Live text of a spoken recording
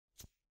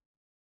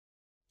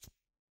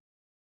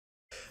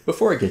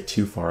Before I get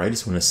too far, I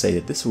just want to say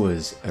that this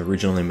was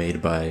originally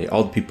made by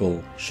all the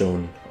people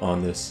shown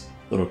on this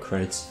little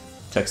credits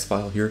text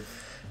file here.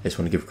 I just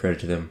want to give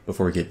credit to them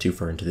before we get too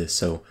far into this.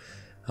 So,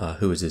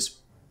 who is this?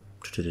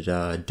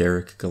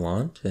 Derek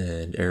Gallant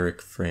and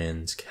Eric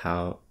Franz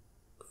Koyak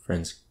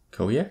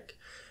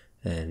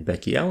and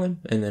Becky Allen,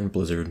 and then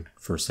Blizzard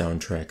for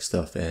soundtrack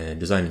stuff and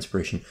design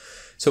inspiration.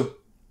 So,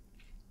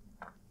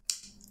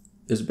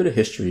 there's a bit of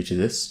history to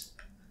this,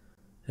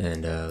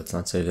 and let's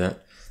not say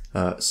that.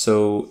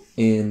 So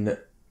in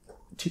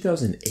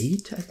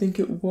 2008, I think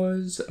it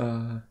was,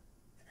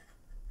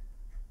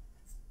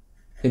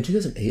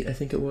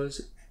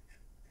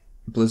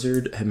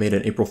 Blizzard had made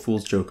an April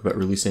Fool's joke about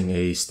releasing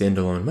a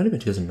standalone, might have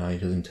been 2009,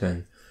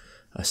 2010,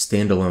 a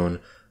standalone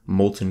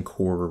Molten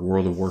Core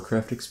World of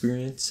Warcraft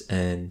experience,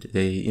 and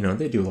they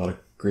do a lot of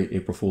great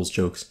April Fool's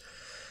jokes.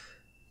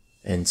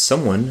 And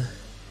someone,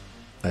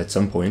 at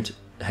some point,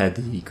 had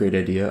the great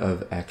idea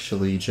of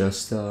actually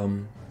just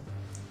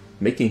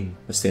making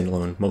a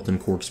standalone Molten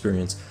Core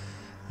experience.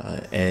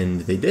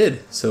 And they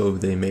did. So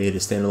they made a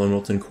standalone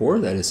Molten Core.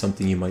 That is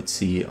something you might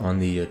see on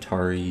the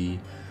Atari,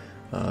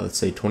 let's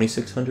say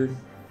 2600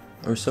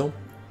 or so.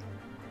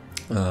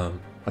 A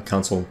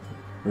console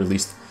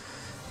released.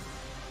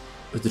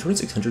 Was the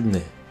 2600 in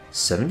the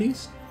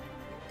 70s?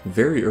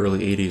 Very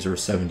early 80s or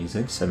 70s.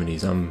 I think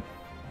 70s.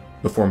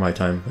 Before my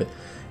time. But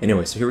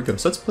anyway, so here we go.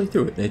 So let's play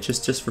through it. It's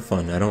just for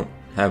fun. I don't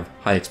have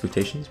high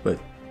expectations, but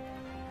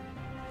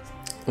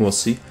we'll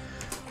see.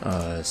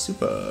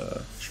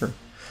 Sure.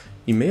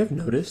 You may have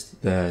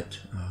noticed that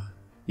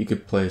you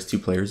could play as two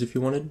players if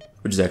you wanted,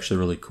 which is actually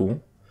really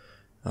cool.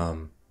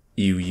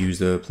 You use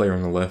the player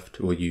on the left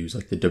will use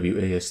like the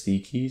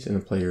WASD keys, and the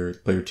player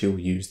 2 will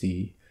use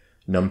the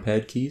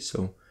numpad keys.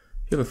 So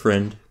if you have a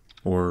friend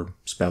or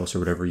spouse or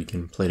whatever, you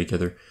can play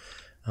together.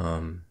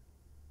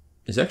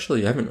 It's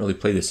actually, I haven't really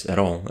played this at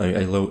all.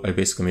 I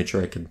basically made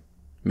sure I could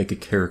make a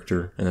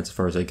character, and that's as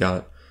far as I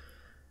got.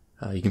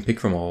 You can pick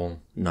from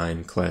all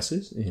 9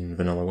 classes in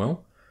Vanilla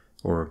WoW,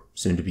 or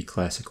soon to be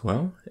Classic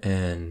WoW,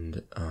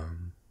 and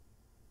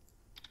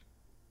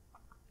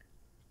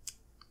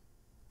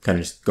kind of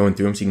just going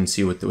through them so you can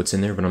see what's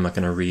in there, but I'm not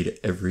going to read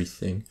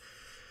everything.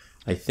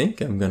 I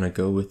think I'm going to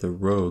go with a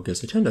rogue,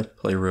 as I tend to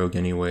play rogue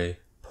anyway.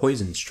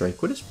 Poison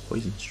Strike. What is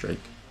Poison Strike?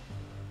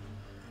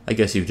 I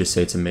guess you would just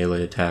say it's a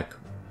melee attack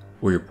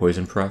where your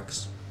poison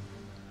procs.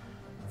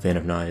 Fan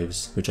of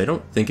Knives, which I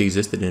don't think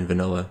existed in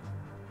Vanilla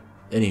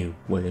anyway.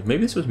 Maybe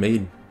this was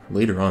made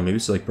later on. Maybe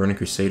it's like Burning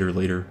Crusader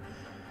later.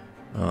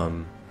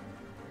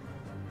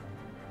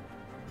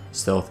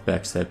 Stealth,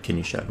 backstab,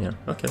 kidney shot. Yeah,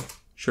 okay,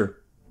 sure.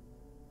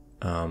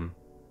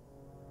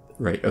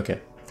 Right, okay.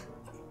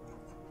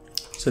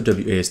 So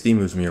WASD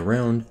moves me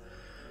around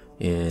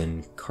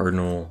in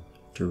cardinal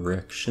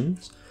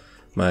directions.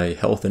 My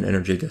health and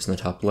energy, I guess, in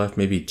the top left.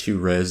 Maybe 2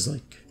 res,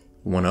 like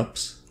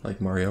 1-ups,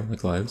 like Mario,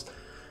 like lives.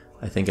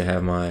 I think I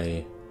have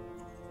my...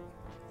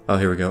 Oh,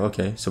 here we go.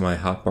 Okay, so my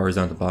hot bar is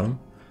down at the bottom.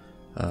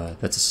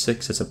 That's a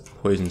 6. That's a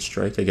Poison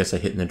Strike. I guess I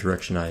hit in the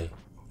direction I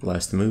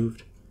last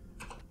moved.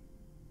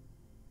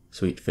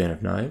 Sweet. Fan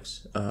of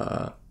Knives.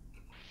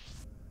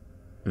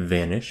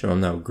 Vanish. Oh,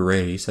 I'm now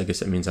gray, so I guess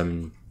that means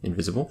I'm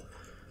invisible.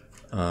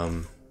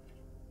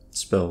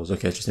 Spells.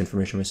 Okay, it's just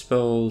information on my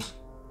spells.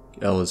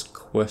 L is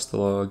quest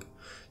log.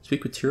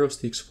 Speak with Tyros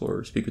the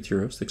Explorer. Speak with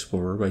Tyros the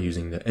Explorer by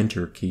using the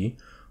Enter key,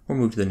 or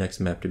move to the next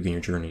map to begin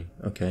your journey.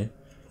 Okay.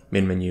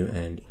 Main menu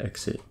and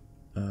exit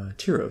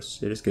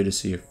Tyros. It is good to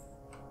see if...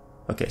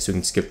 Okay, so we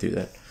can skip through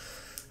that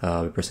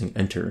by pressing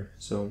Enter.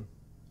 So,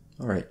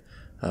 alright.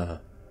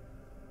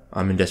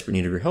 I'm in desperate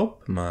need of your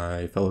help.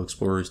 My fellow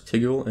explorers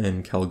Tigil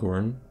and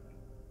Calgorn.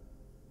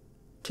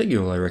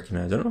 Tigil I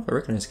recognize. I don't know if I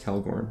recognize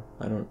Calgorn.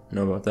 I don't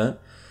know about that.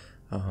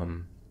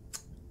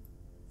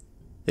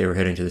 They were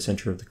heading to the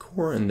center of the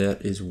core, and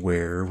that is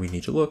where we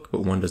need to look,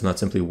 but one does not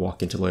simply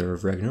walk into Lair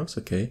of Ragnos.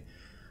 Okay.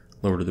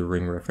 Lord of the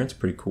Ring reference.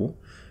 Pretty cool.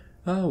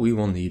 We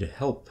will need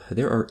help.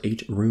 There are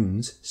 8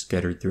 runes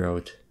scattered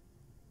throughout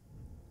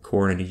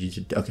core, and I need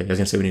you to... Okay, I was going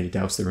to say we need to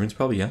douse the runes,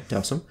 probably. Yeah,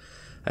 douse them.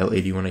 I'll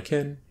aid you when I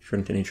can, if you're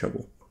in any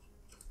trouble.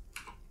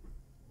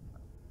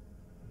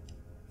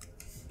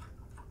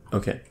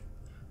 Okay.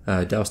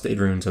 Douse the 8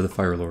 runes of the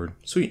Fire Lord.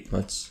 Sweet,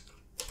 let's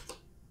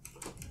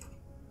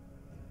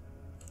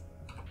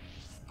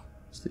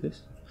do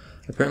this.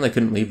 Apparently I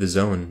couldn't leave the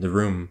zone, the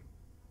room,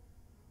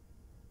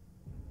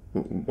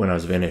 when I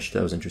was vanished.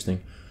 That was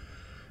interesting.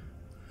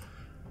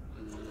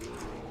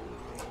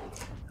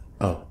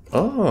 Oh,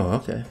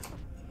 okay.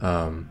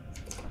 So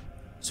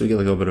we get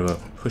like a little bit of a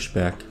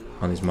pushback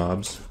on these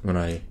mobs when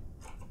I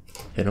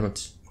hit them.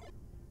 It's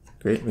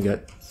great. We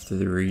got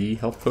 3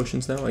 health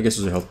potions now. I guess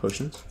those are health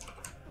potions.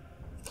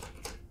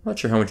 I'm not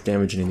sure how much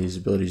damage any of these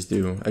abilities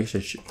do. I guess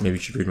I maybe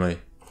should read my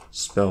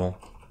spell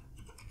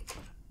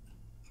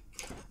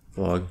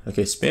log.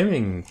 Okay,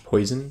 spamming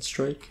Poison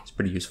Strike is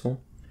pretty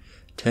useful.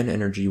 10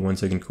 energy, 1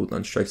 second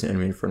cooldown. Strikes an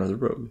enemy for another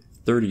rogue.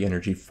 30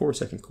 energy, 4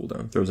 second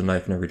cooldown. Throws a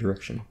knife in every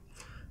direction.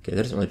 Okay,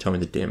 that doesn't really tell me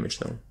the damage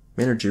though.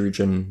 Energy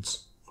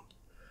regens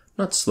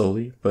not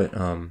slowly, but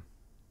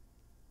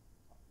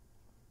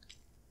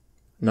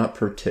Not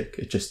per tick,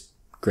 it just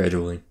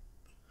gradually.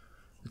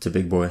 It's a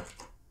big boy.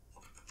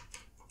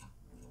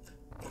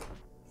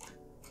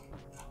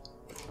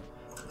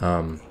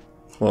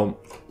 Well,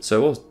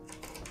 so we'll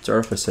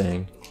start off by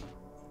saying,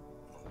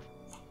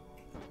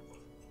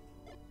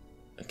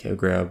 okay, I'll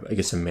grab, I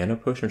guess, a mana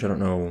potion, which I don't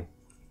know.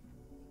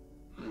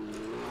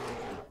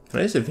 Can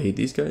I just evade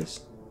these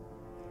guys?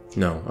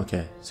 No,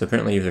 okay. So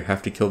apparently I either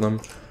have to kill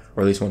them,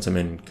 or at least once I'm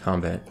in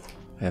combat,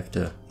 I have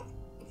to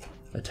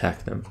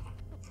attack them.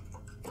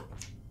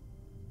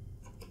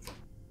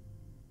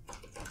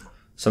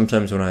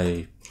 Sometimes when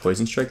I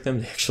poison strike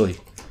them, they actually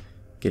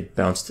get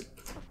bounced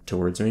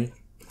towards me,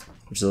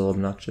 which is a little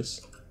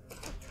obnoxious.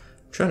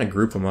 I'm trying to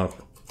group them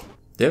up.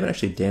 They haven't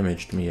actually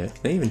damaged me yet.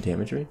 Can they even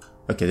damage me?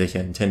 Okay, they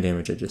can. 10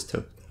 damage I just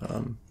took.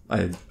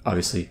 I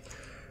obviously...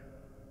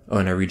 Oh,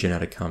 and I regen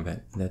out of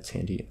combat. That's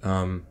handy.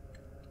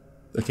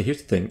 Okay,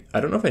 here's the thing. I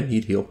don't know if I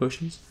need heal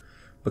potions,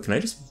 but can I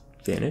just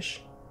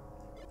vanish?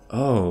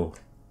 Oh,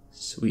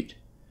 sweet.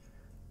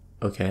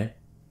 Okay.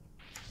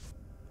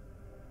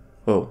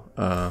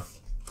 Whoa,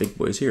 big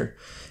boy's here.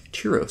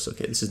 Tyros.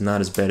 Okay, this is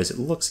not as bad as it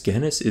looks.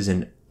 Gehennis is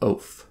an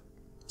oaf.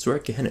 So we're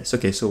at Gehennis.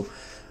 Okay, so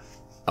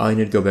I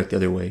need to go back the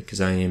other way because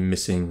I am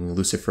missing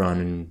Lucifron,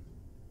 and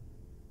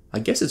I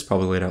guess it's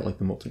probably laid out like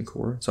the Molten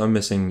Core. So I'm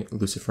missing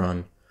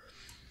Lucifron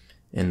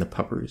and the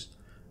puppers.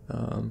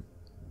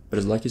 But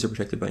his lackeys are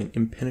protected by an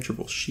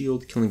impenetrable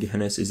shield. Killing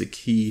Gehennis is a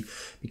key.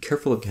 Be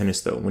careful of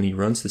Gehennis, though. When he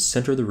runs to the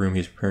center of the room, he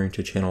is preparing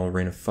to channel a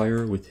rain of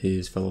fire with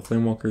his fellow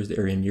Flamewalkers. The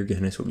area near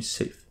Gehennis will be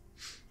safe.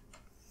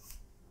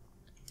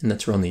 And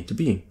that's where I'll need to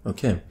be.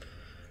 Okay.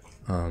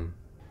 I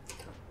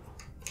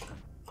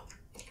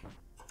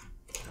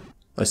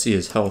see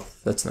his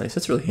health. That's nice.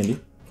 That's really handy.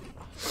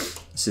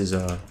 This is,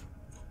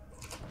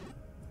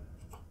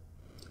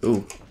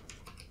 ooh.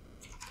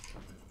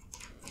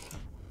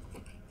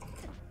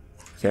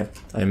 Okay,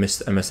 I messed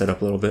that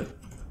up a little bit.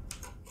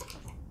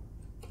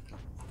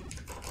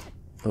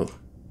 Oh.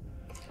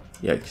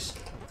 Yikes.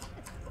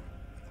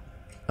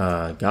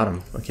 Got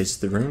him. Okay, it's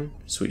the rune?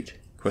 Sweet.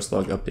 Quest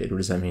log update. What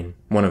does that mean?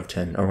 1 of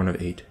 10, or 1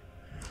 of 8.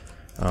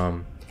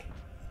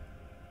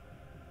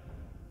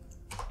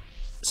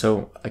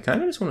 So, I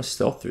kind of just want to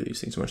stealth through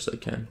these things as much as I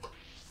can.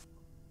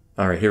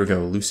 Alright, here we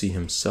go. Lucy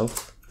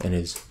himself and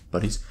his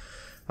buddies.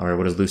 Alright,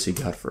 what has Lucy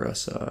got for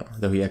us?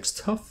 Though he acts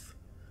tough,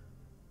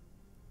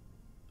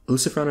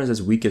 Lucifron is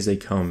as weak as they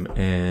come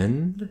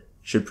and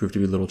should prove to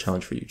be a little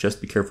challenge for you. Just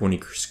be careful when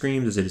he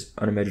screams, as it is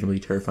unimaginably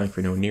terrifying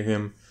for no one near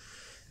him,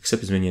 except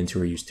his minions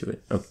who are used to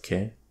it.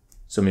 Okay.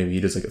 So maybe he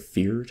does like a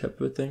fear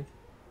type of a thing.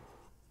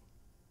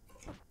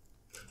 I'm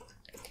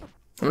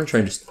going to try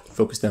and just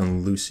focus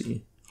down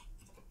Lucy.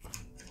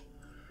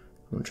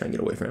 I'm going to try and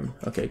get away from him.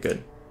 Okay,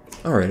 good.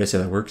 Alright, I see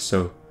how that works.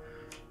 So,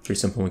 pretty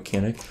simple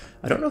mechanic.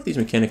 I don't know if these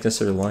mechanics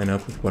necessarily line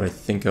up with what I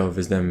think of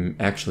as them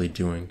actually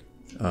doing.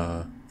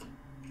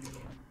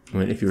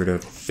 If you were to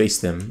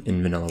face them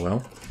in vanilla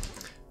WoW.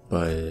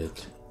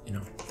 But, you know,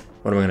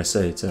 what am I going to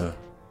say? It's a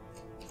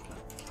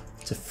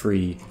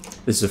free...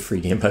 This is a free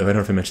game, by the way. I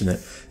don't know if I mentioned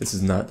that. This is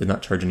did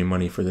not charge any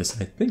money for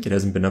this. I think it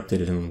hasn't been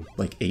updated in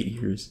like 8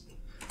 years.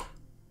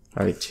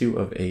 Alright, 2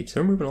 of 8.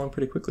 So we're moving along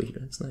pretty quickly here.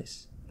 That's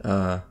nice.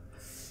 A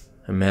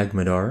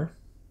Magmadar.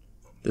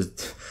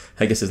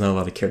 I guess there's not a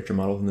lot of character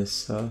model in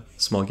this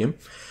small game.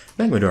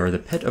 Magmadar, the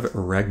pet of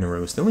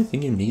Ragnaros. The only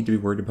thing you need to be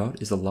worried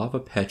about is the lava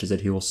patches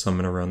that he will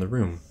summon around the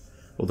room.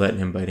 Well, that and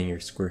him biting your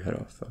square head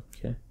off.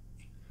 Okay.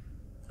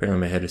 Apparently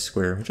my head is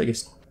square, which I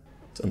guess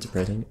is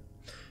unsurprising.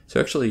 So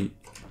actually,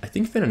 I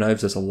think Fan of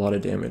Knives does a lot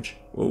of damage.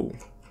 Whoa.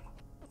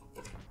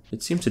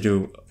 It seems to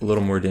do a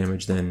little more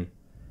damage than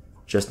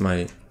just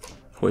my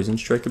Poison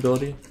Strike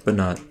ability, but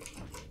not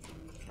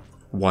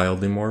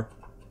wildly more.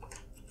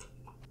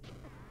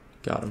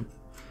 Got him.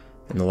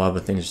 And the lava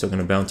things are still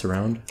going to bounce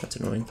around. That's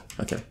annoying.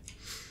 Okay.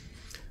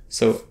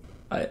 So,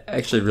 I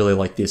actually really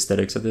like the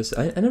aesthetics of this.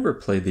 I never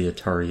played the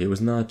Atari. It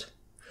was not...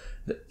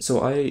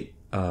 So I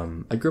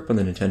grew up on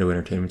the Nintendo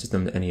Entertainment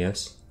System, the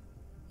NES.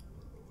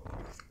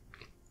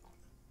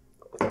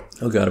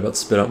 Oh god, about to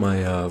spit out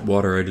my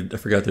water. I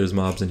forgot there's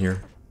mobs in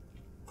here.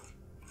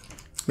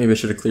 Maybe I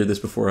should have cleared this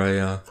before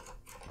I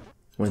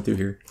went through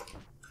here.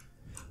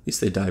 At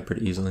least they die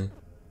pretty easily.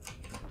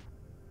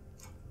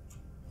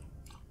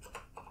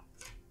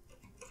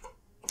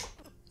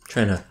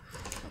 Trying to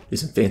do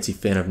some fancy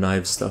Fan of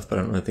Knives stuff, but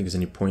I don't really think there's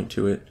any point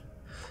to it.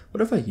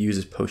 What if I use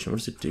this potion? What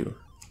does it do?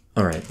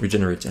 Alright,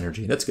 regenerates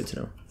energy. That's good to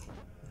know.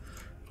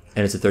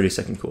 And it's a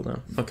 30-second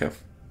cooldown. Okay,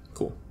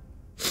 cool.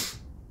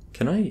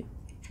 Can I...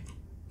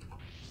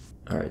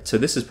 Alright, so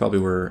this is probably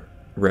where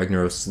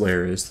Ragnaros'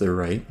 lair is to the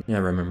right. Yeah, I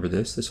remember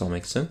this. This all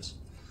makes sense.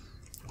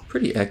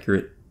 Pretty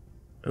accurate.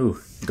 Ooh,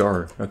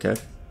 Gar. Okay.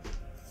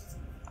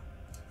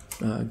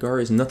 Gar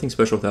is nothing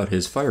special without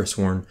his Fire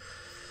Sworn.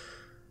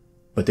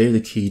 But they are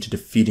the key to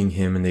defeating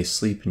him, and they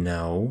sleep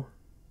now.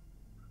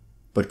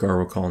 But Gar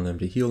will call on them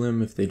to heal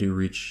him. If they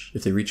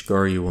reach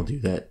Gar, you will do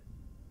that.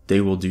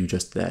 They will do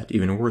just that.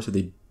 Even worse,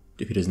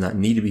 if he does not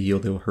need to be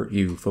healed, they will hurt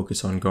you.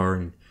 Focus on Gar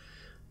and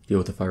deal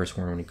with the Fire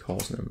Sworn when he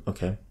calls them.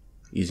 Okay,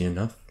 easy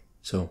enough.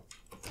 So,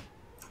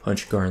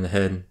 punch Gar in the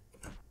head.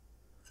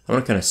 I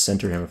want to kind of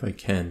center him if I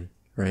can,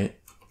 right?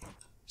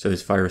 So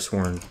his Fire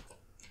Sworn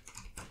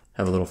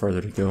have a little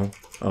further to go.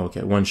 Oh,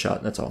 okay, one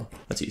shot, that's all.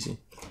 That's easy.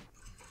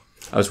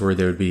 I was worried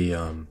there would be,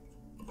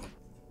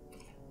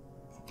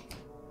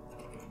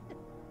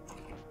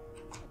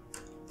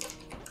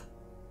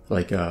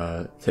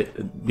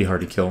 be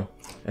hard to kill,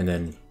 and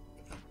then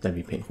that'd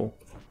be painful.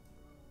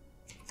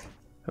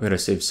 I gotta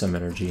save some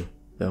energy,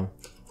 though.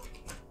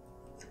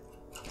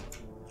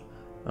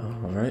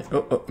 Alright.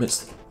 Oh,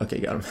 missed. Okay,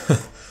 got him.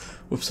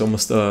 Whoops,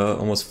 almost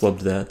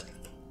flubbed that.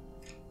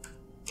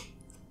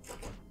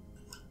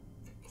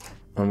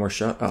 One more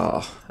shot.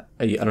 Oh,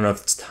 I don't know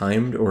if it's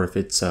timed or if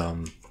it's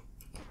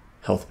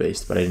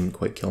health-based, but I didn't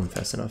quite kill him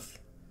fast enough.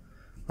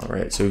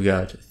 Alright, so we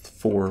got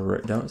 4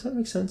 right down. Does that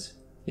make sense?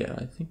 Yeah,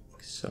 I think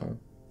so.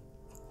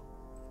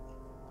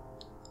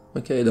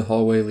 Okay, the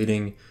hallway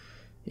leading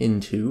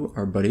into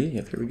our buddy.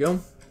 Yep, here we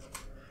go.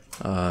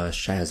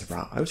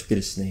 Shazra. I always forget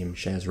his name.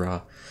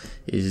 Shazra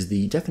is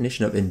the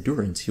definition of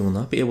endurance. You will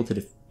not be able to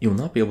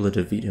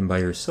defeat him by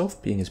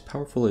yourself, being as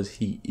powerful as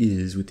he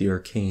is with the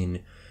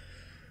arcane.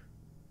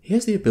 He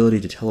has the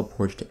ability to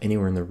teleport to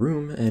anywhere in the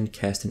room and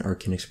cast an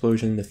arcane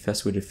explosion. The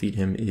best way to defeat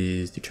him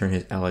is to turn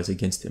his allies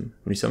against him.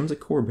 When he summons a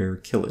core bear,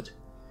 kill it.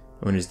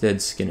 And when it's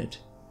dead, skin it.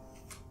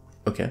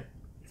 Okay.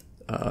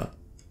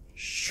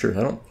 Sure.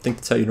 I don't think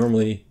that's how you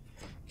normally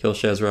kill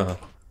Shazra,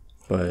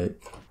 but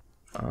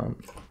alright,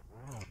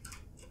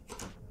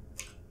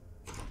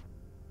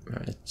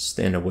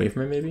 stand away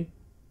from him maybe?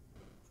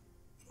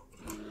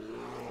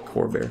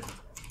 Core bear.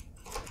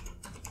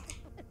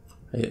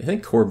 I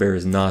think core bear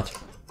is not...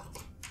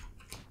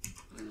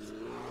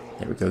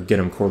 There we go, get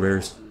him, core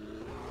bears.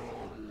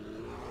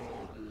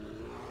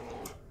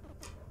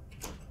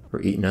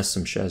 We're eating us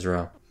some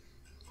Shazra.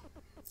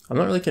 I'm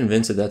not really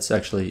convinced that that's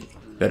actually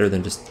better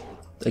than just...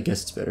 I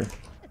guess it's better.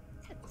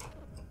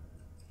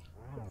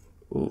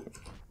 Ooh.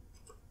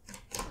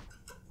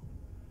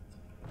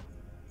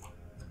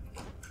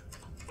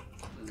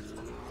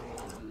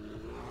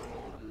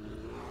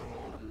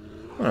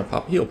 I'm gonna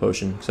pop a heal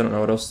potion, because I don't know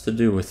what else to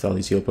do with all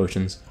these heal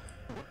potions.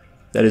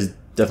 That is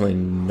definitely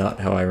not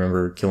how I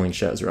remember killing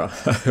Shazra,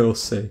 I will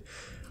say,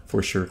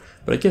 for sure.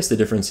 But I guess the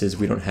difference is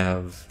we don't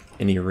have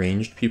any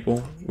ranged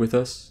people with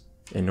us,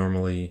 and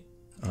normally,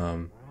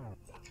 when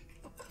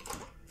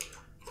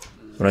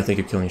I think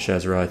of killing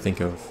Shazra, I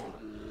think of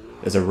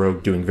as a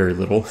rogue doing very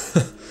little.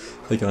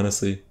 Like,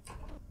 honestly,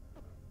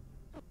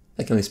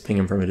 I can at least ping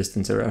him from a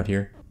distance around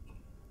here.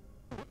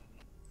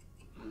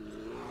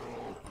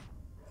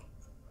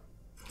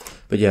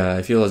 But yeah,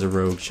 I feel as a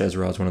rogue,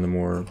 Shazra is one of the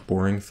more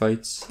boring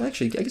fights.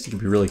 Actually, I guess it could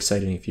be really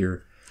exciting if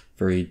you're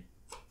very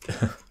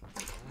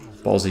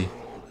ballsy.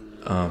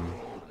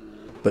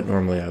 But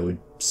normally I would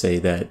say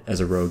that as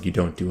a rogue you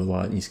don't do a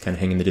lot. You just kind of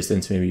hang in the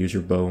distance, maybe use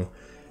your bow,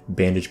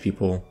 bandage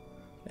people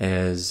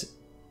as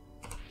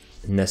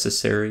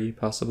necessary,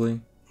 possibly.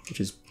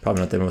 Which is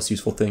probably not the most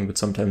useful thing, but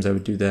sometimes I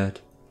would do that.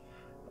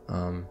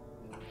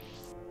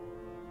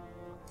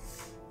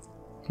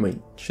 Wait,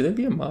 should there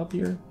be a mob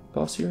here?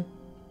 Boss here?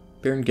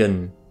 Baron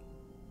Geddon.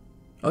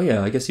 Oh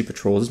yeah, I guess he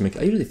patrols.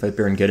 I usually fight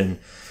Baron Geddon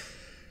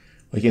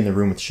like in the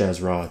room with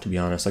Shazra, to be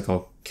honest. Like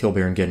I'll kill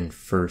Baron Geddon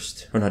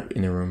first. Or not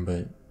in the room,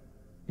 but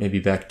maybe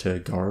back to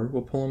Gar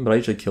will pull him. But I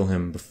usually kill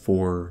him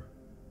before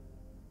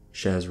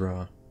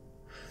Shazra.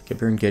 Okay,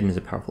 Baron Geddon is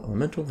a powerful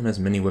elemental and has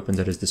many weapons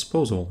at his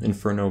disposal.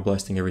 Inferno,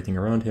 blasting everything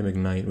around him.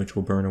 Ignite, which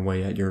will burn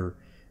away at your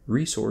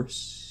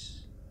resource.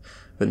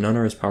 But none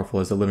are as powerful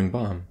as the Living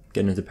Bomb.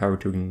 Geddon has the power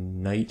to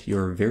ignite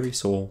your very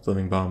soul,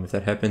 Living Bomb. If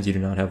that happens, you do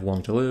not have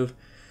long to live.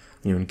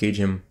 When you engage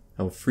him,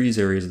 I will freeze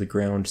areas of the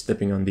ground.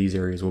 Stepping on these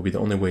areas will be the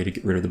only way to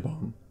get rid of the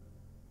bomb.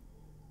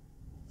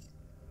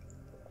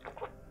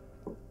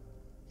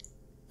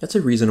 That's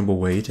a reasonable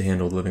way to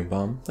handle the Living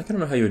Bomb. Like, I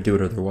don't know how you would do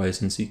it otherwise,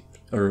 since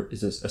or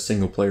is this a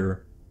single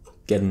player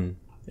Geddon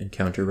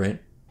encounter,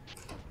 right?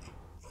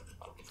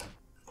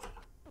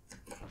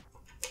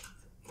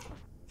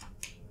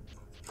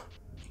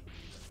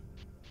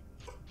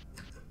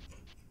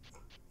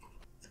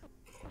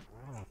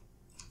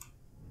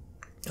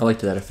 I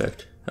liked that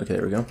effect. Okay,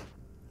 there we go.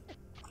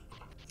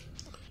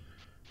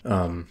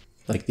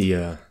 Like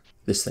the,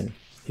 this thing.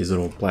 His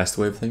little blast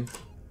wave thing.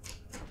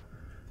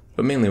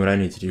 But mainly what I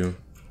need to do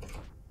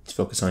is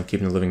focus on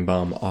keeping the Living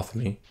Bomb off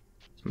of me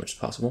as much as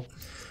possible.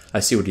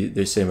 I see what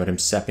they're saying about him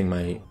sapping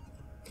my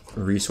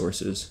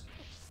resources.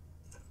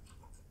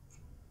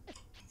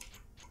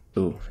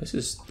 Ooh, this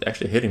is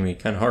actually hitting me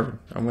kind of hard.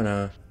 I'm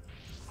gonna...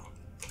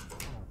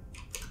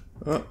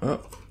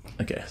 Oh.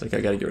 Okay, I think I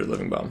gotta get rid of the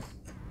Living Bomb.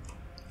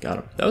 Got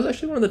him. That was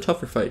actually one of the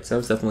tougher fights. That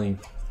was definitely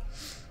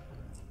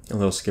a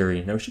little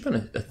scary. Now we should be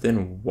on a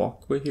thin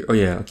walkway here. Oh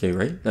yeah, okay,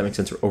 right? That makes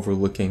sense. We're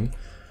overlooking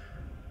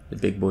the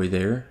big boy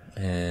there.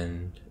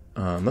 And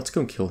let's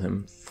go kill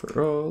him.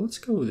 Let's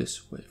go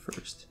this way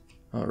first.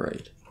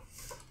 Alright.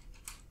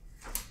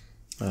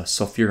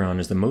 Sulfuron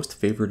is the most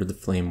favored of the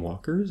Flame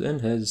Walkers,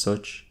 and as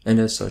such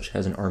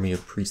has an army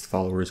of priest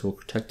followers who will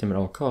protect him at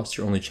all costs.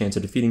 Your only chance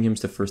of defeating him is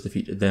to first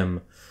defeat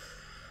them.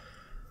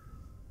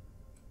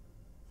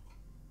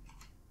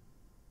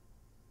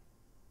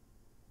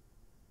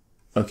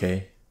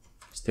 Okay.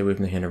 Stay away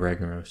from the Hand of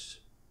Ragnaros.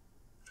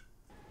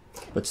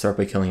 But start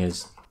by killing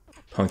his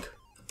punk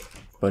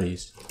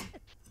buddies.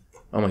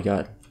 Oh my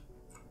god.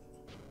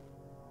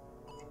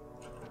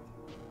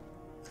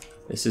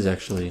 This is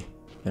actually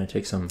gonna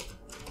take some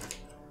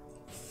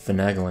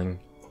finagling.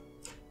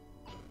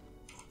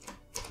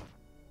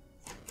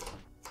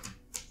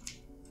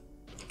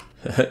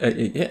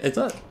 Yeah, it's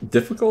not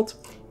difficult,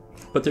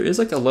 but there is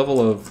like a level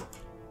of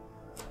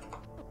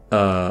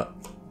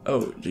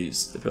oh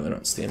geez, if I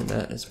don't stand in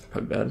that, it's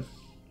probably bad.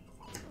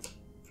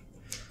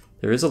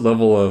 There is a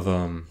level of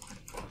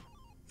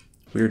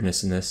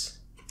weirdness in this.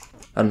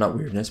 Not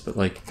weirdness, but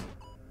like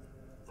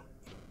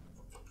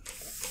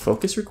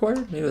focus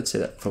required? Maybe let's say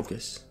that,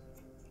 focus.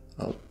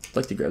 I'd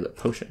like to grab that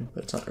potion,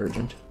 but it's not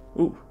urgent.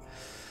 Ooh.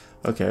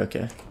 Okay,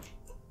 okay.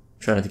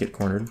 Try not to get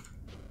cornered.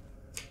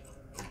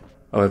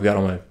 Oh, I've got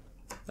all my...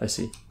 I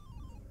see.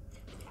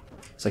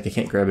 It's like I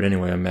can't grab it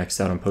anyway. I'm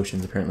maxed out on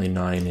potions. Apparently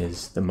 9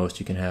 is the most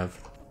you can have.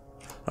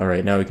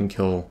 Alright, now we can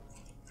kill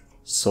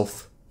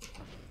Sulf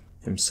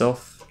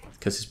himself,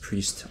 because his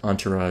priest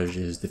entourage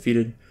is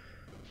defeated,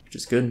 which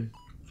is good.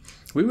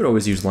 We would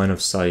always use line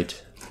of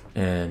sight,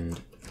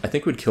 and I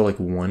think we'd kill like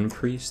one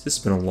priest. This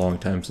has been a long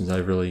time since I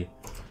really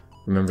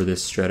remember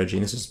this strategy.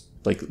 And this is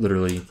like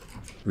literally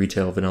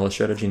retail vanilla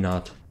strategy,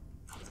 not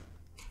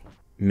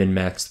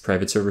min-maxed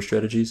private server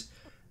strategies.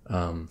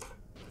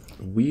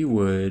 We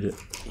would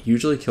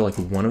usually kill like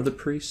one of the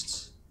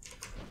priests,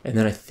 and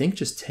then I think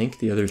just tank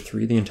the other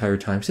 3 the entire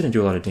time, because they didn't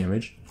do a lot of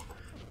damage,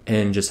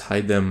 and just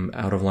hide them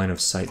out of line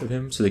of sight of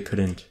him so they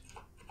couldn't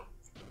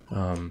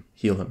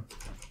heal him.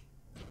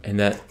 And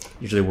that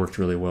usually worked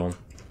really well.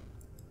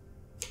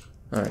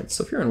 Alright,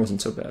 so Furon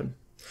wasn't so bad.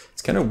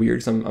 It's kind of weird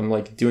because I'm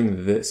like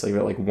doing this. I've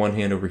got like one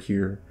hand over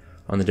here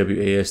on the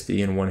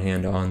WASD and one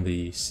hand on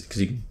the, because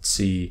you can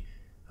see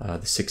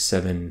the 6,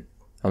 7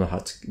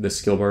 on the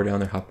skill bar down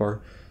there,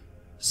 hotbar.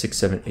 6,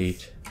 7,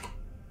 8.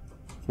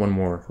 One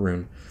more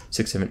rune.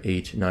 6, 7,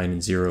 8, 9,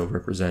 and 0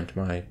 represent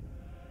my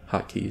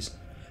hotkeys.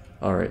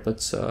 Alright,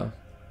 let's alright.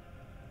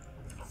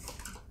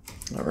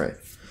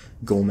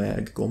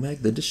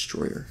 Golmag the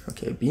Destroyer.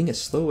 Okay, being as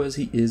slow as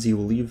he is, he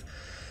will leave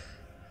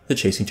the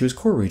chasing to his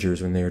core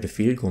ragers. When they are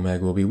defeated,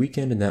 Golmag will be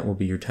weakened, and that will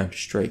be your time to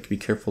strike. Be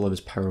careful of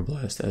his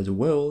pyroblast as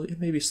well.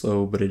 It may be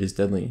slow, but it is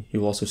deadly. He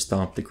will also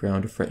stomp the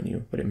ground to frighten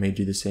you, but it may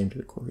do the same to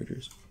the core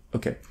ragers.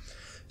 Okay,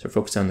 so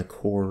focus on the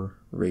core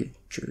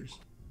ragers.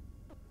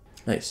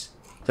 Nice.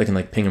 So I can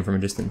like ping him from a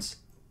distance.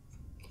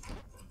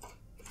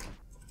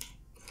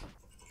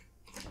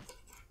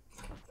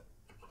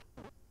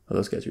 Oh,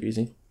 those guys are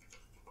easy.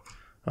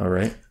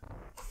 Alright.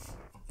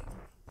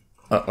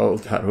 Oh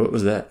god, what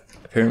was that?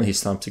 Apparently he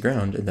stomped the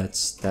ground, and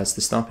that's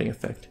the stomping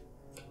effect.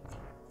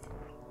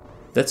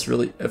 That's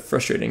really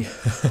frustrating.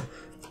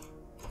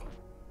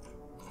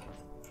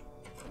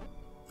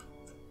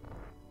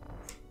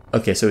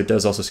 Okay, so it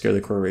does also scare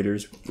the core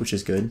raiders, which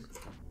is good.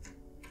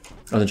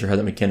 I wasn't sure how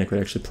that mechanic would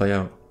actually play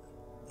out.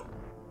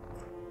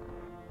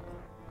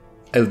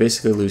 I would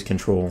basically lose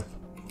control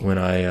when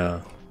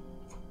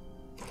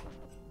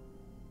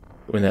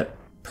when that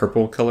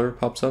purple color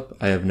pops up.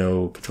 I have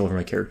no control over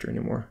my character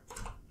anymore.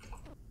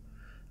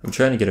 I'm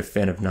trying to get a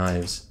Fan of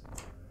Knives.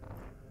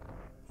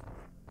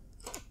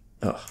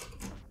 Oh,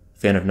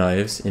 Fan of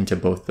Knives into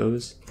both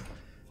those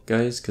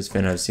guys, because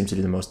Fan of Knives seems to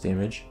do the most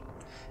damage.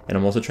 And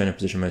I'm also trying to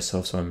position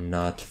myself so I'm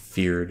not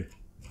feared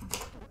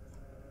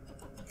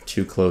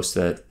too close to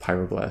that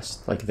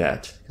pyroblast, like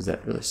that, because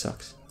that really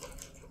sucks.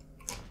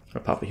 I'm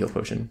gonna pop a heal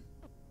potion.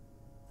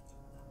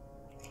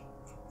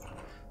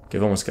 Okay,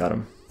 I've almost got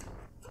him.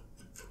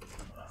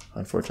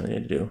 Unfortunately, I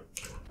need to do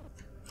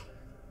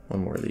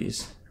one more of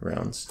these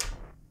rounds.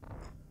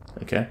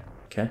 Okay,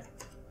 okay.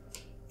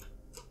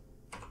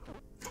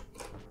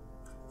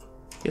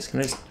 I guess, can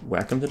I just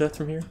whack him to death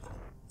from here?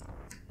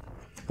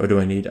 Or do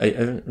I need... I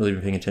haven't really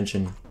been paying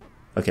attention.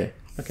 Okay,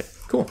 okay,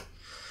 cool.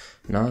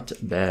 Not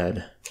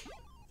bad.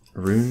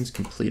 Runes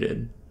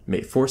completed.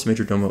 Force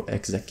Majordomo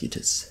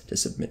Executus to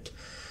submit.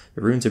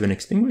 The runes have been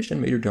extinguished,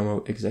 and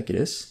Majordomo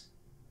Executus...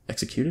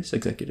 Executus?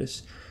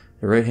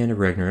 The right hand of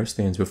Ragnaros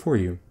stands before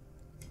you.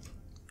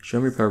 Show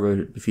me your power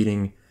by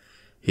defeating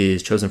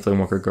his chosen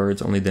Flamewalker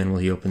guards. Only then will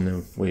he open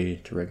the way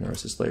to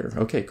Ragnaros' lair.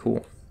 Okay,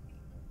 cool.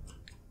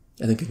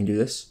 I think I can do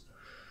this.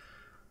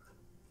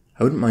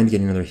 I wouldn't mind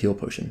getting another heal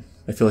potion.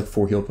 I feel like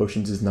 4 heal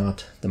potions is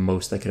not the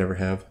most I could ever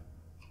have.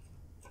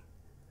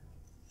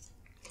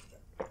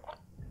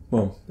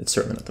 Well, it's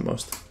certainly not the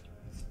most.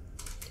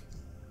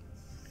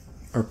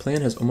 Our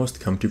plan has almost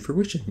come to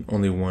fruition.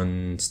 Only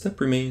one step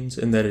remains,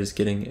 and that is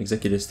getting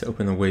Executus to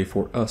open the way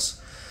for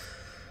us.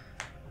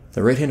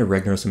 The right hand of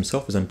Ragnaros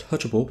himself is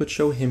untouchable, but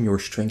show him your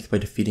strength by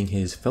defeating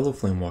his fellow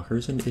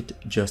Flamewalkers, and it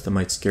just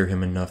might scare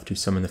him enough to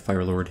summon the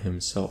Fire Lord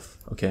himself.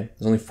 Okay,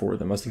 there's only 4 of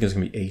them. I was thinking it was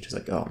going to be 8. It's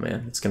like, oh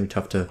man, it's going to be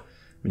tough to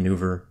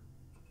maneuver.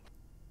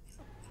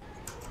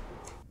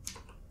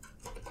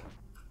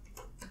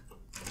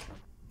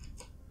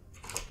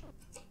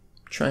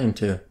 Trying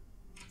to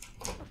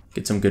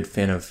get some good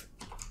Fan of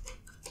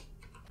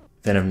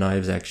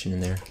Knives action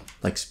in there.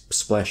 Like,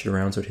 splash it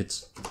around so it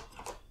hits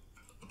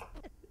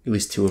at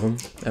least 2 of them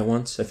at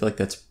once. I feel like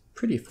that's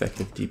pretty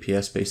effective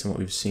DPS based on what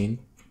we've seen.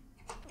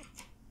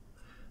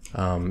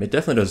 It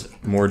definitely does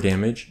more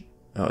damage.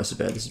 Oh, this is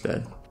bad, this is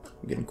bad.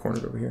 I'm getting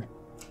cornered over here.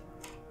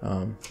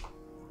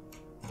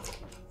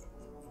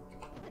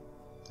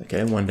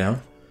 Okay, 1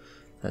 down.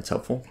 That's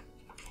helpful.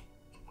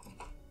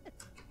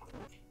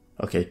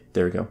 Okay,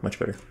 there we go, much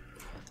better.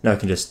 Now I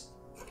can just...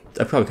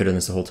 I probably could have done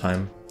this the whole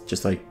time.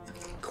 Just like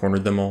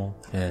cornered them all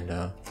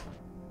and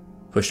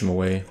pushed them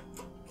away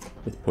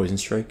with Poison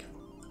Strike.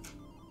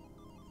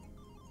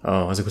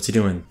 Oh, I was like, what's he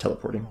doing?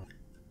 Teleporting.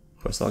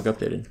 Quest log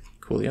updated.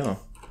 Coolio.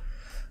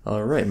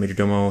 Alright, Major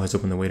Domo has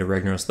opened the way to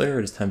Ragnar's lair.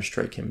 It is time to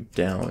strike him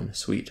down.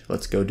 Sweet.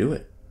 Let's go do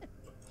it.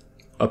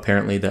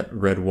 Apparently that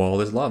red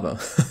wall is lava.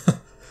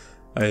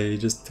 I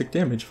just took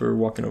damage for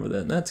walking over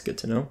that. That's good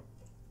to know.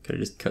 Could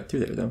have just cut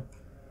through there, though.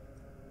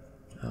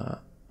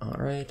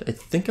 Alright. I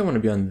think I want to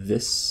be on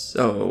this...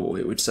 Oh,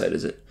 wait, which side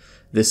is it?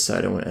 This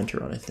side I want to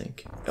enter on, I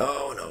think.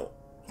 Oh, no.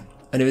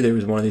 I knew there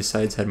was one of these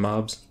sides had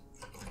mobs.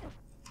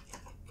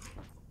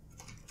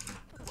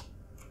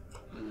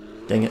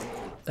 Dang it.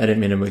 I didn't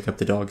mean to wake up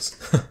the dogs.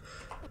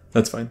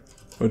 That's fine.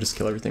 We'll just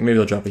kill everything. Maybe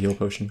I'll drop a heal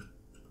potion.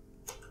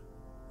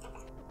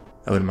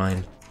 I wouldn't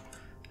mind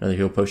another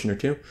heal potion or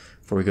 2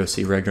 before we go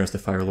see Ragnar's the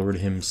Fire Lord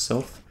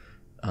himself.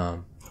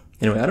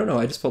 Anyway, I don't know.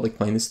 I just felt like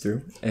playing this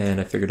through,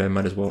 and I figured I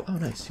might as well... Oh,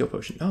 nice. Heal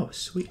potion. Oh,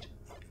 sweet.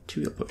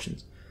 2 heal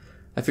potions.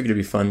 I figured it'd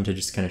be fun to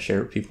just kind of share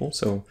it with people,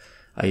 so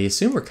I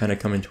assume we're kind of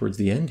coming towards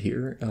the end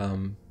here.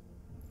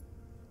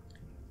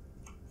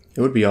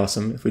 It would be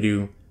awesome if we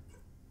do...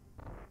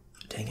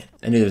 Dang it.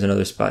 I knew there was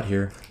another spot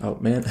here. Oh,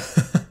 man.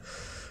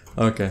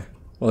 Okay.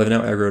 Well, I've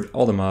now aggroed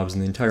all the mobs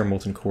in the entire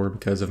Molten Core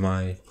because of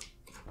my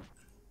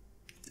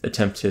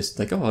attempt to,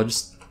 like, oh, I'll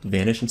just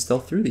vanish and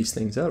stealth through these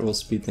things out. We'll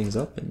speed things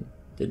up, and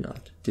did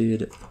not.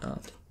 Did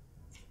not.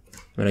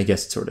 I mean, I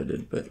guess it sort of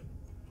did, but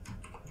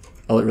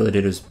all it really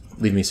did was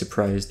leave me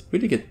surprised. We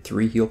did get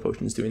 3 heal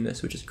potions doing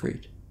this, which is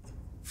great.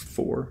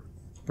 4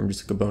 from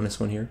just like a bonus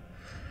one here.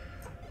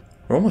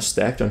 We're almost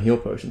stacked on heal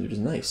potions, which is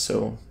nice.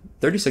 So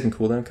 30-second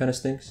cooldown kind of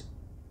stinks.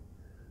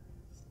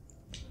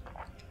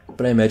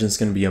 But I imagine it's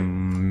going to be a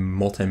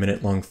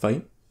multi-minute long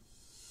fight.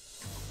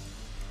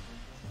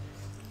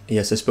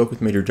 Yes, I spoke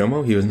with Major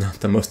Domo. He was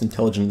not the most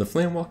intelligent of the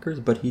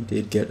Flamewalkers, but he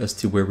did get us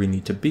to where we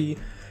need to be.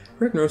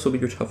 Ragnaros will be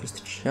your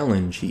toughest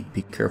challenge.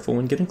 Be careful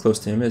when getting close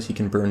to him, as he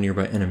can burn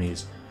nearby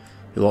enemies.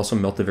 He'll also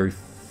melt the very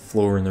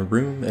floor in the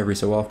room. Every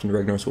so often,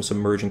 Ragnaros will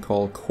submerge and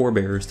call core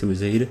bearers to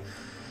his aid.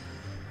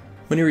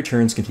 When he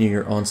returns, continue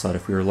your onslaught.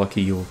 If we are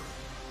lucky, you'll...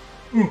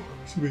 Oh,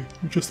 excuse me.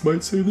 You just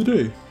might save the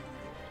day.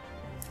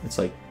 It's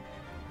like...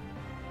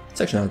 It's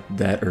actually not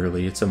that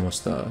early. It's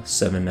almost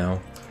 7 now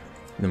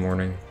in the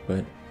morning,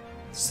 but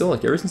still,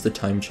 like, ever since the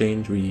time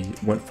change, we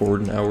went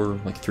forward an hour,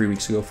 like 3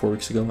 weeks ago, 4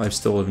 weeks ago, I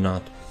still have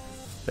not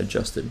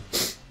adjusted,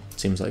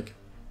 seems like.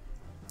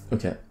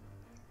 Okay.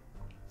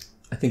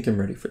 I think I'm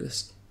ready for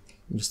this.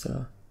 I'm just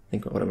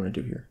think about what I want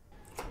to do here.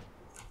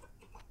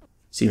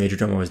 See, Major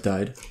Domo has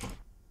died.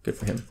 Good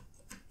for him.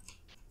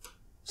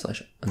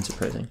 Slash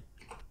unsurprising.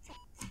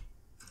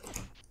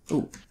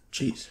 Oh,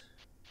 jeez.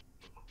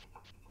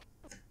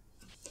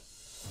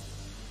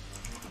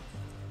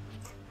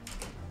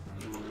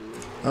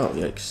 Oh,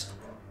 yikes.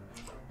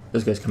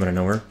 Those guys come out of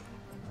nowhere.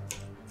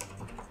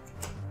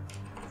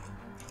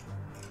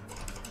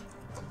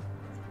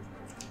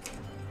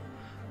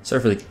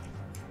 Sorry for the...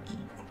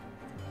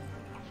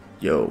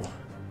 Yo.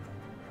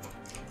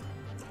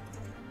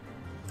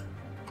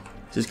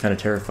 This is kind of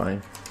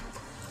terrifying.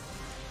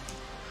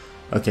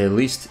 Okay, at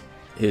least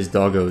his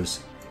doggos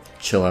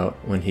chill out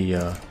when he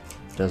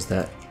does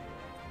that.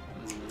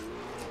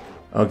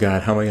 Oh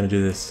god, how am I going to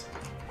do this?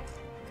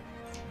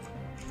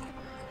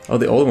 Oh,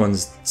 the old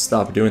ones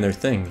stopped doing their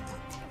thing.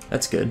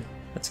 That's good.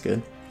 That's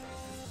good.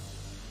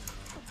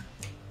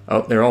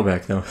 Oh, they're all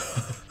back though.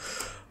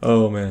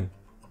 Oh man.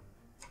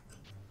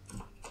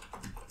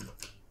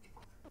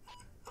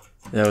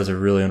 That was a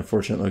really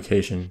unfortunate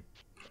location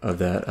of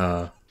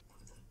that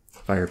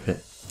fire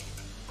pit.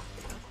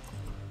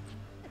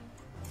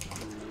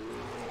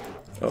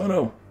 Oh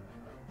no.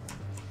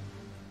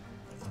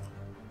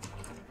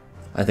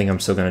 I think I'm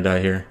still gonna die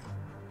here.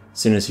 As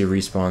soon as he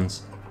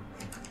respawns.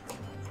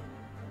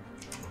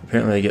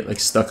 Apparently I get like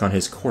stuck on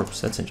his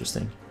corpse. That's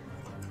interesting.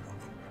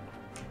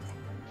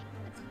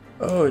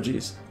 Oh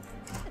jeez.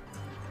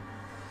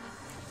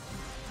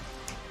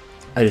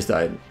 I just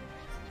died.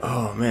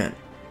 Oh man.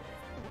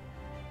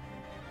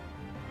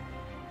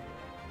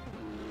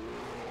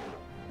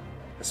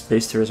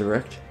 Space to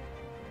resurrect?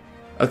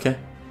 Okay,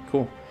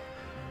 cool.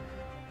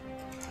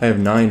 I have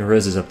 9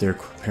 reses up there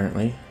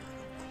apparently.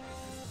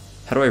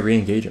 How do I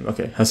re-engage him?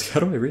 Okay, how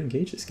do I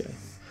re-engage this guy?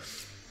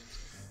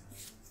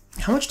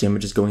 How much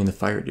damage is going in the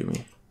fire do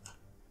me?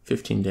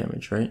 15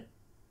 damage, right?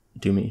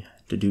 Do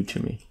to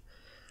me.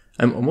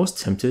 I'm almost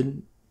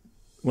tempted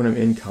when I'm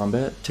in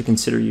combat to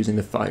consider using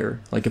the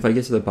fire. Like if I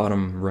get to the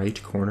bottom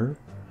right corner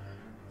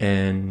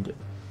and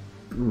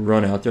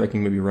run out there, I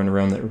can maybe run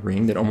around that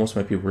ring. That almost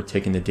might be worth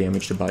taking the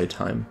damage to buy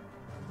time.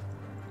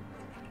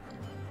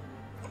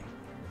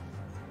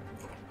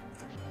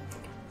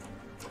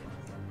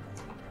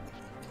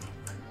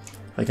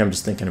 Like, I'm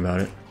just thinking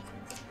about it.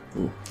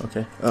 Ooh,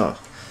 okay. Oh,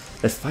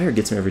 that fire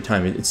gets me every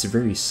time. It's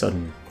very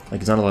sudden. Like,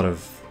 there's not a lot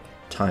of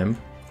time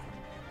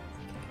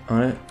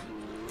on it.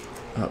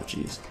 Oh,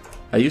 jeez.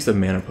 I used the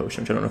mana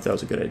potion, which I don't know if that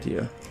was a good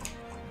idea.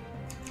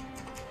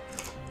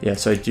 Yeah,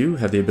 so I do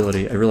have the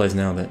ability. I realize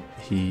now that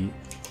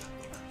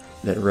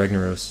that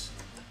Ragnaros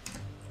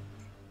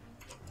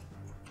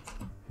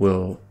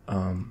will,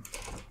 oh,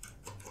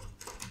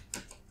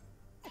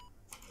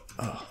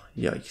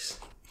 yikes.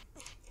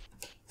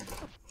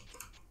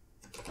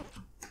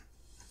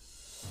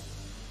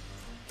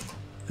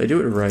 If I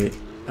do it right,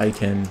 I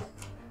can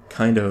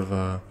kind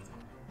of,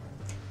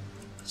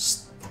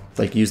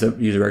 like use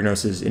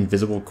Ragnaros'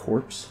 invisible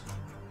corpse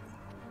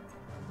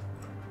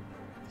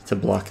to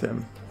block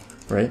them,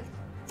 right?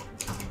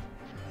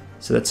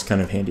 So that's kind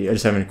of handy. I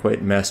just haven't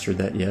quite mastered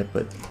that yet,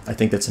 but I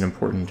think that's an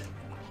important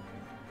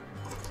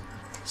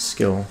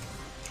skill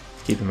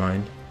to keep in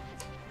mind.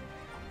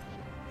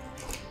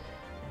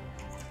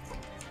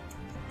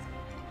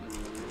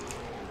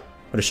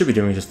 What I should be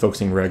doing is just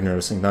focusing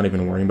Ragnaros and not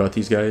even worrying about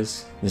these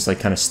guys. Just like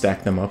kind of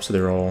stack them up so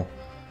they're all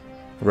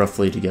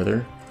roughly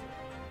together.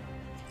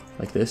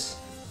 Like this.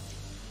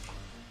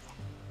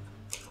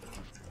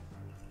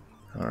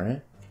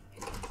 Alright.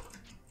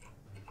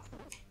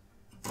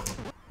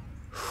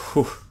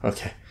 Whew,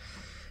 okay.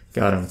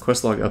 Got him.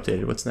 Quest log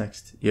updated. What's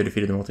next? You have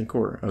defeated the Molten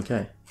Core.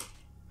 Okay.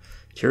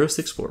 Tyros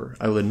the Explorer.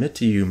 I will admit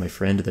to you, my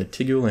friend, that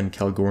Tigul and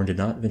Calgorn did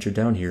not venture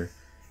down here.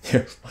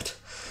 What?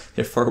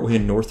 They're far away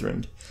in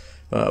Northrend.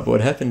 But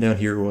what happened down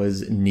here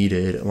was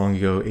needed long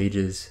ago,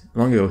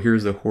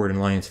 heroes of the Horde and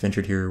Alliance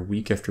ventured here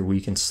week after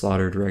week and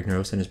slaughtered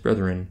Ragnaros and his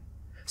brethren.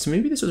 So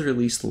maybe this was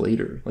released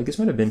later. Like, this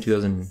might have been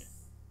 2000...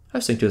 I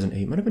was saying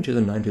 2008. Might have been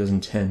 2009,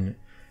 2010,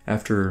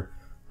 after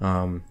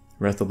Wrath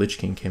of the Lich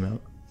King came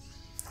out.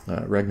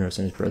 Ragnaros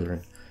and his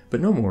brethren. But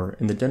no more,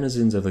 and the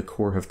denizens of the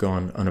core have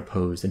gone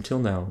unopposed until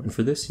now, and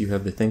for this you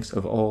have the thanks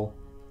of all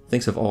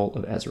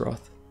of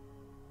Azeroth.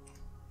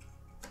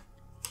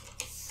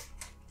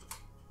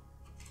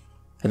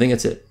 I think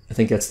that's it. I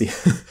think that's the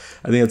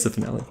I think that's the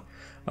finale.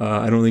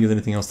 I don't think there's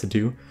anything else to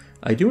do.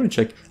 I do want to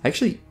check. I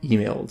actually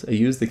emailed. I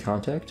used the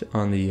contact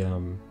on the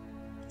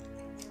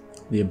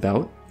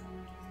about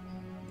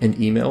and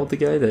emailed the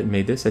guy that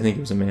made this. I think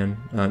it was a man.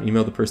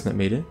 Emailed the person that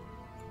made it,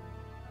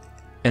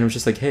 and it was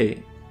just like,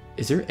 hey,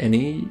 is there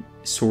any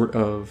sort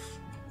of...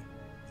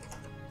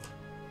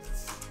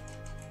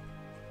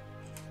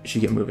 You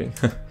should get moving.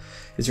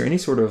 Is there any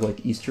sort of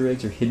like Easter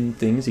eggs or hidden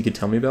things you could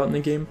tell me about in the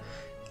game?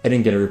 I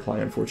didn't get a reply,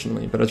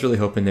 unfortunately, but I was really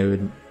hoping they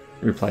would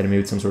reply to me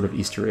with some sort of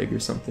Easter egg or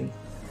something.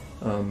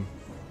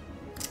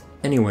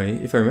 Anyway,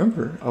 if I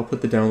remember, I'll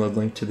put the download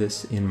link to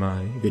this in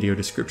my video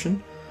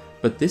description.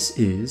 But this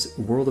is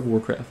World of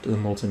Warcraft, the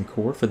Molten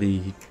Core for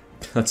the,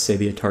 let's say,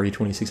 the Atari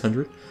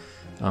 2600.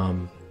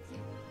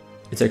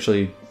 It's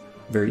actually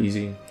very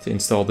easy to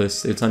install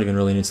this. It's not even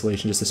really an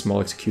installation, just a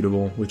small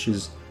executable, which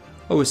is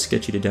always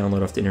sketchy to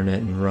download off the internet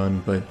and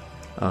run, but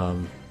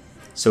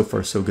so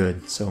far so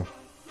good. So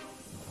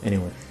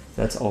anyway,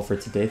 that's all for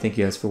today. Thank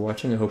you guys for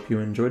watching. I hope you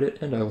enjoyed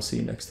it, and I will see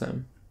you next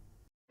time.